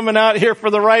that are coming out here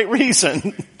for the right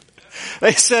reason.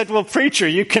 They said, well, preacher,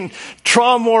 you can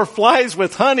draw more flies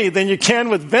with honey than you can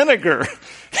with vinegar.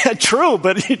 True,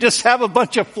 but you just have a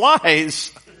bunch of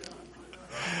flies.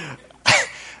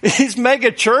 These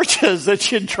mega churches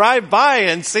that you drive by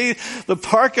and see the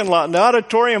parking lot and the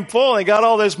auditorium full, they got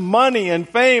all this money and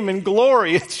fame and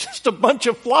glory. It's just a bunch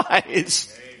of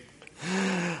flies.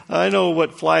 I know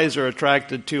what flies are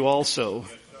attracted to also.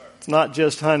 It's not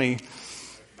just honey.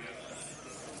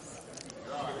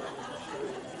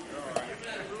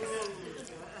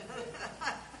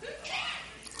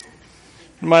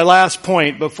 My last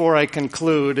point before I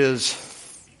conclude is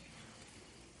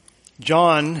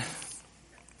John,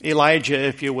 Elijah,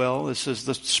 if you will, this is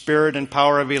the spirit and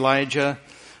power of Elijah,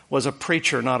 was a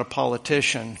preacher, not a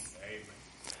politician.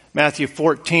 Matthew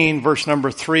 14, verse number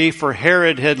 3, for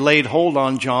Herod had laid hold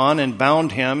on John and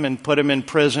bound him and put him in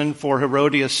prison for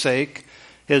Herodias' sake,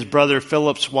 his brother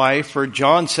Philip's wife. For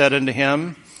John said unto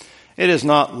him, it is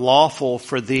not lawful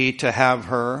for thee to have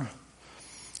her.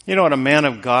 You know what a man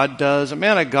of God does? A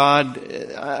man of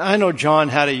God, I know John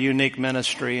had a unique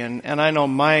ministry, and I know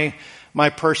my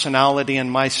personality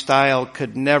and my style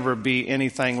could never be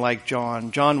anything like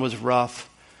John. John was rough.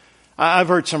 I've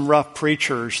heard some rough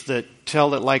preachers that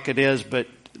tell it like it is, but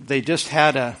they just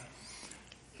had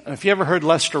if you ever heard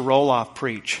Lester Roloff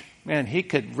preach, man, he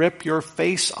could rip your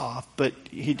face off, but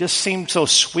he just seemed so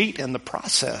sweet in the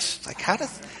process. It's like, how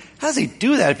does he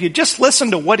do that? If you just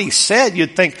listen to what he said,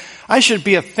 you'd think, I should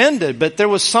be offended. But there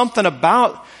was something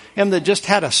about him that just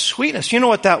had a sweetness. You know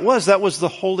what that was? That was the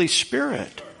Holy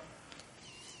Spirit.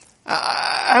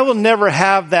 I will never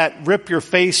have that rip your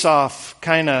face off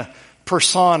kind of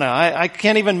persona. I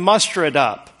can't even muster it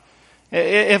up.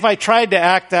 If I tried to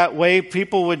act that way,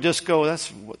 people would just go,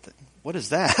 what is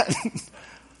that?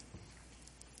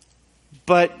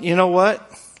 But you know what?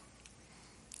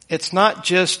 It's not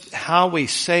just how we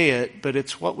say it, but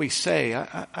it's what we say.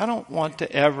 I don't want to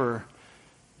ever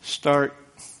start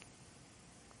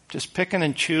just picking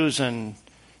and choosing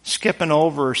skipping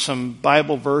over some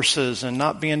Bible verses and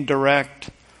not being direct.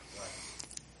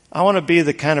 I want to be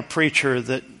the kind of preacher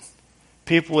that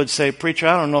people would say, "Preacher,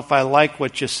 I don't know if I like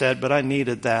what you said, but I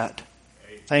needed that.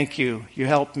 Thank you. You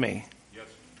helped me." Yes.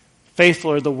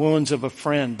 Faithful are the wounds of a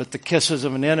friend, but the kisses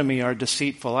of an enemy are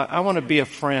deceitful. I want to be a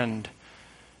friend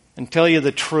and tell you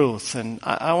the truth. And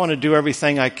I want to do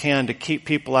everything I can to keep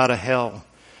people out of hell.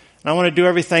 And I want to do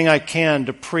everything I can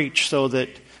to preach so that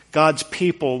God's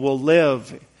people will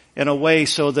live in a way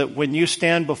so that when you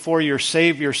stand before your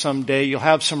Savior someday, you'll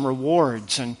have some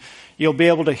rewards and you'll be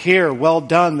able to hear, "Well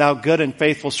done, thou good and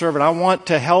faithful servant." I want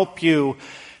to help you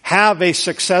have a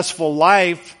successful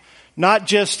life, not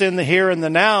just in the here and the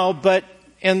now, but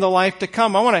in the life to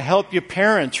come. I want to help you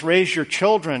parents raise your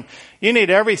children. You need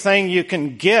everything you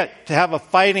can get to have a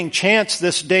fighting chance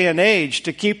this day and age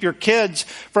to keep your kids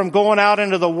from going out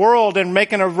into the world and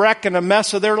making a wreck and a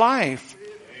mess of their life.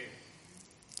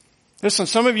 Listen,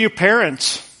 some of you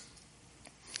parents,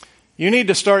 you need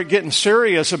to start getting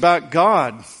serious about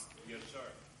God. Yes, sir.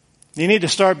 You need to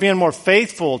start being more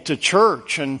faithful to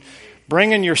church and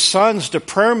bringing your sons to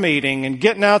prayer meeting and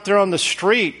getting out there on the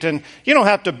street. And you don't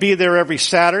have to be there every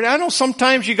Saturday. I know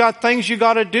sometimes you got things you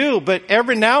got to do, but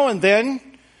every now and then,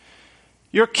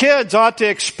 your kids ought to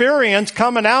experience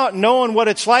coming out and knowing what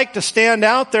it's like to stand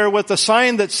out there with a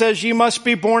sign that says you must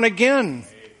be born again.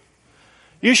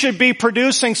 You should be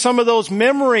producing some of those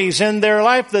memories in their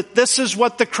life that this is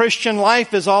what the Christian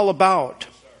life is all about.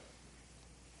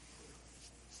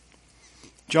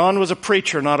 John was a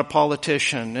preacher, not a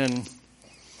politician. And,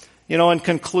 in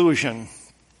conclusion,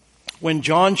 when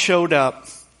John showed up,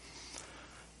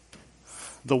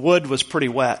 the wood was pretty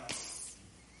wet.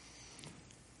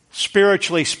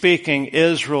 Spiritually speaking,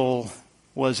 Israel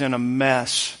was in a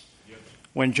mess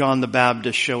when John the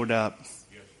Baptist showed up.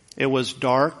 It was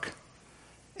dark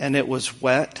and it was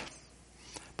wet.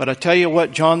 But I tell you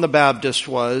what John the Baptist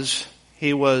was.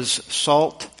 He was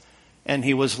salt and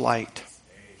he was light.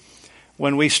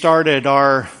 When we started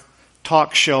our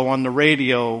talk show on the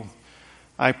radio,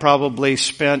 I probably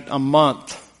spent a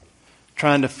month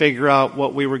trying to figure out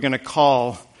what we were going to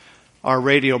call our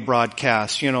radio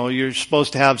broadcast. You're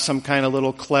supposed to have some kind of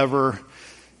little clever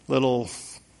little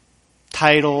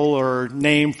title or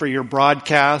name for your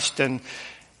broadcast. And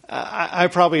I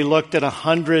probably looked at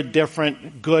 100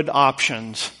 different good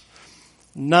options.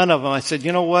 None of them. I said,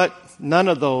 you know what? None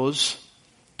of those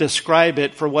describe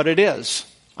it for what it is.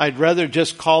 I'd rather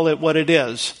just call it what it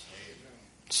is.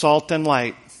 Salt and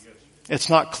light. It's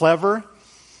not clever.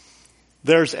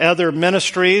 There's other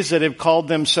ministries that have called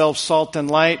themselves salt and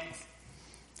light.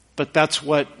 But that's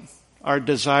what our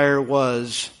desire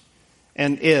was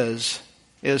and is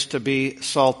to be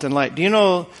salt and light. Do you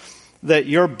know that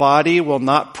your body will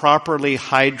not properly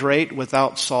hydrate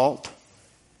without salt?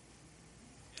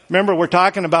 Remember, we're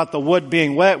talking about the wood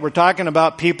being wet. We're talking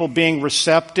about people being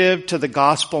receptive to the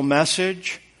gospel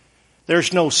message.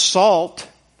 There's no salt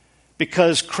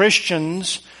because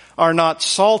Christians are not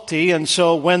salty. And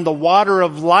so when the water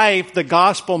of life, the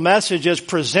gospel message is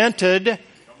presented,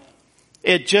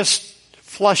 it just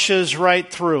flushes right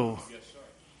through.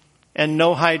 And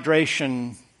no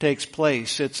hydration takes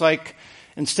place. It's like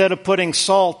instead of putting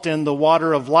salt in the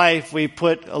water of life, we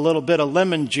put a little bit of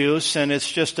lemon juice and it's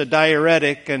just a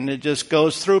diuretic and it just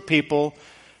goes through people,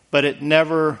 but it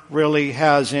never really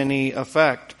has any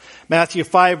effect. Matthew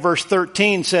 5 verse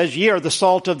 13 says, "Ye are the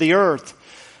salt of the earth.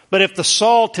 But if the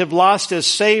salt have lost his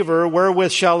savor,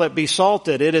 wherewith shall it be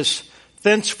salted? It is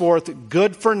thenceforth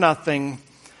good for nothing,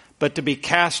 but to be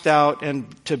cast out and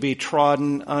to be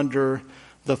trodden under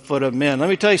the foot of men." Let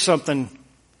me tell you something.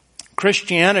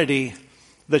 Christianity,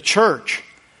 the church,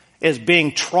 is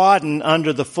being trodden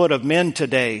under the foot of men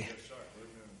today.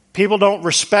 People don't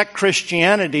respect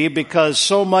Christianity because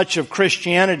so much of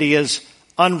Christianity is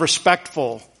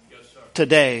unrespectful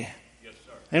today.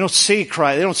 They don't see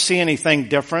Christ. They don't see anything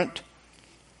different.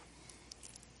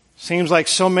 Seems like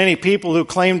so many people who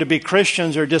claim to be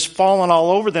Christians are just falling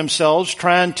all over themselves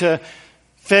trying to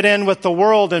fit in with the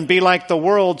world and be like the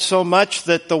world so much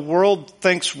that the world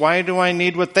thinks, why do I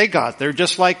need what they got? They're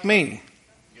just like me.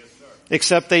 Yes, sir.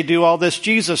 Except they do all this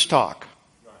Jesus talk.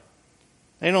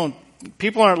 Right.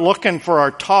 People aren't looking for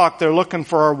our talk, they're looking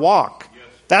for our walk. Yes.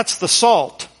 That's the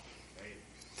salt.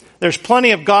 There's plenty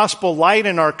of gospel light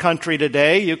in our country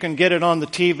today. You can get it on the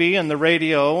TV and the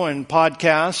radio and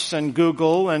podcasts and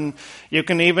Google, and you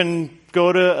can even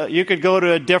go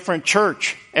to a different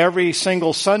church every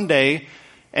single Sunday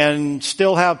and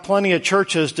still have plenty of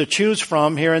churches to choose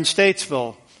from here in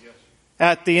Statesville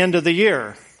at the end of the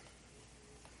year.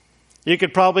 You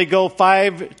could probably go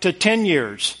 5 to 10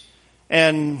 years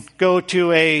and go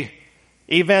to a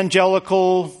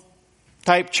evangelical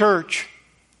type church.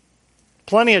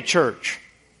 Plenty of church.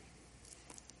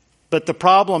 But the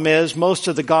problem is most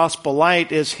of the gospel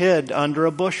light is hid under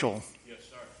a bushel. Yes,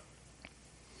 sir.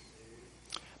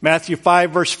 Matthew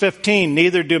 5 verse 15,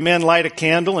 neither do men light a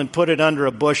candle and put it under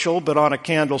a bushel, but on a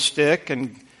candlestick,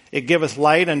 and it giveth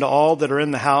light unto all that are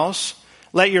in the house.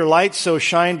 Let your light so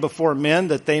shine before men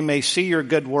that they may see your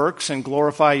good works and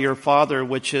glorify your Father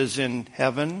which is in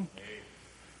heaven.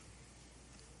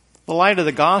 The light of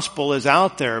the gospel is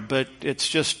out there, but it's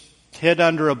just hid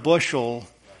under a bushel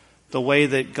the way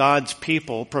that God's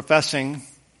people professing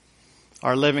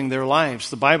are living their lives.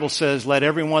 The Bible says, let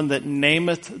everyone that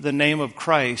nameth the name of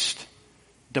Christ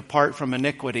depart from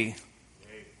iniquity.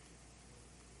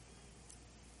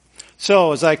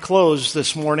 So as I close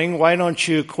this morning, why don't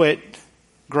you quit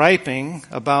griping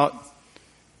about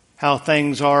how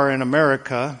things are in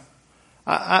America?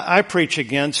 I preach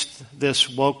against this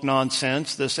woke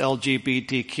nonsense, this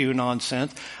LGBTQ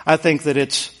nonsense. I think that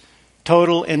it's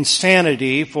total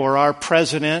insanity for our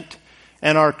president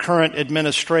and our current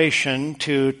administration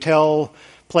to tell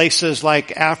places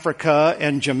like Africa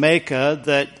and Jamaica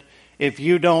that if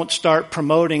you don't start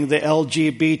promoting the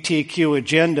LGBTQ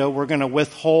agenda, we're going to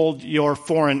withhold your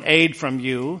foreign aid from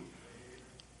you.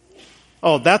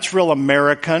 Oh, that's real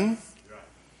American.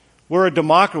 We're a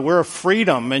democracy, we're a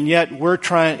freedom, and yet we're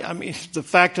trying, the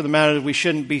fact of the matter is we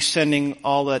shouldn't be sending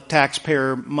all the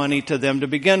taxpayer money to them to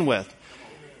begin with.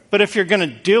 But if you're going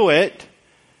to do it,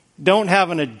 don't have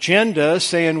an agenda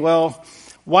saying, well,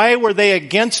 why were they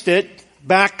against it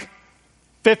back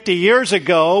 50 years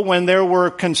ago when there were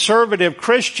conservative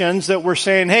Christians that were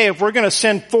saying, hey, if we're going to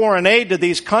send foreign aid to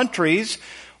these countries,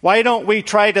 why don't we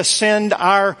try to send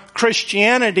our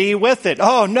Christianity with it?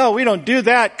 Oh, no, we don't do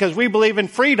that because we believe in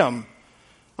freedom.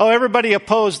 Oh, everybody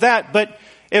opposed that. But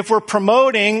if we're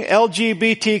promoting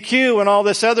LGBTQ and all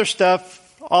this other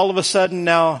stuff, all of a sudden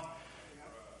now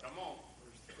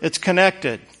it's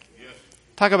connected.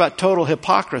 Talk about total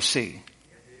hypocrisy.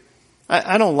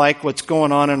 I don't like what's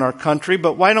going on in our country,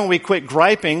 but why don't we quit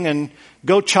griping and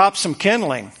go chop some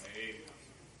kindling?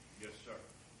 Yes, sir.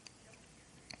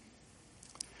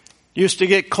 Used to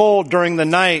get cold during the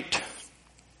night.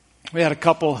 We had a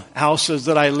couple houses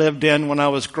that I lived in when I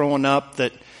was growing up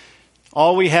that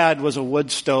all we had was a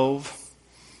wood stove.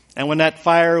 And when that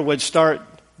fire would start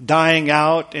dying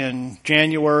out in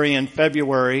January and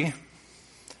February,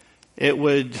 it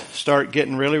would start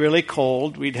getting really, really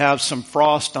cold. We'd have some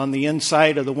frost on the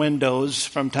inside of the windows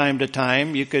from time to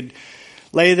time. You could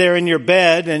lay there in your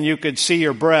bed and you could see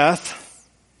your breath.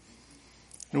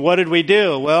 And what did we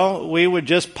do? Well, we would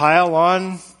just pile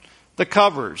on the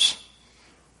covers.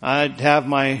 I'd have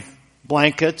my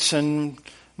blankets and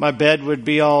my bed would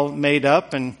be all made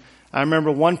up. And I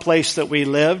remember one place that we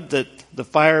lived that the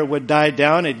fire would die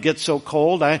down. It'd get so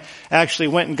cold. I actually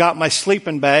went and got my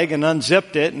sleeping bag and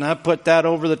unzipped it, and I put that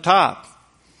over the top.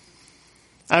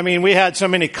 We had so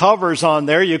many covers on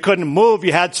there, you couldn't move.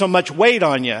 You had so much weight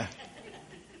on you.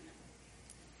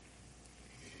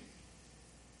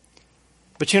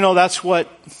 But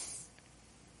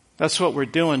that's what we're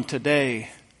doing today.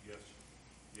 Yes.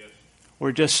 Yes.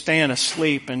 We're just staying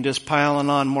asleep and just piling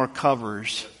on more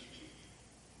covers.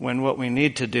 When what we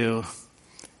need to do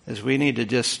is we need to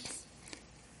just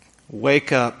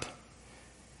wake up,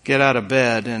 get out of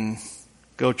bed, and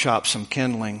go chop some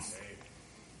kindling.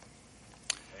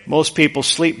 Most people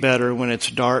sleep better when it's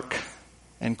dark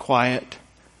and quiet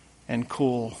and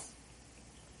cool.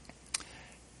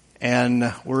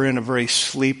 And we're in a very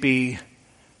sleepy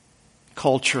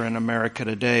culture in America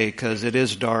today because it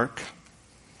is dark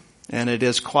and it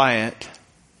is quiet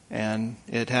and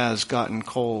it has gotten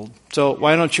cold. So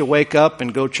why don't you wake up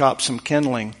and go chop some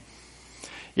kindling?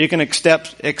 You can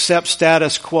accept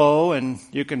status quo and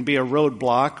you can be a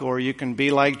roadblock, or you can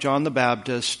be like John the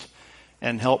Baptist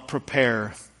and help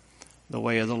prepare the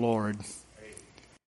way of the Lord.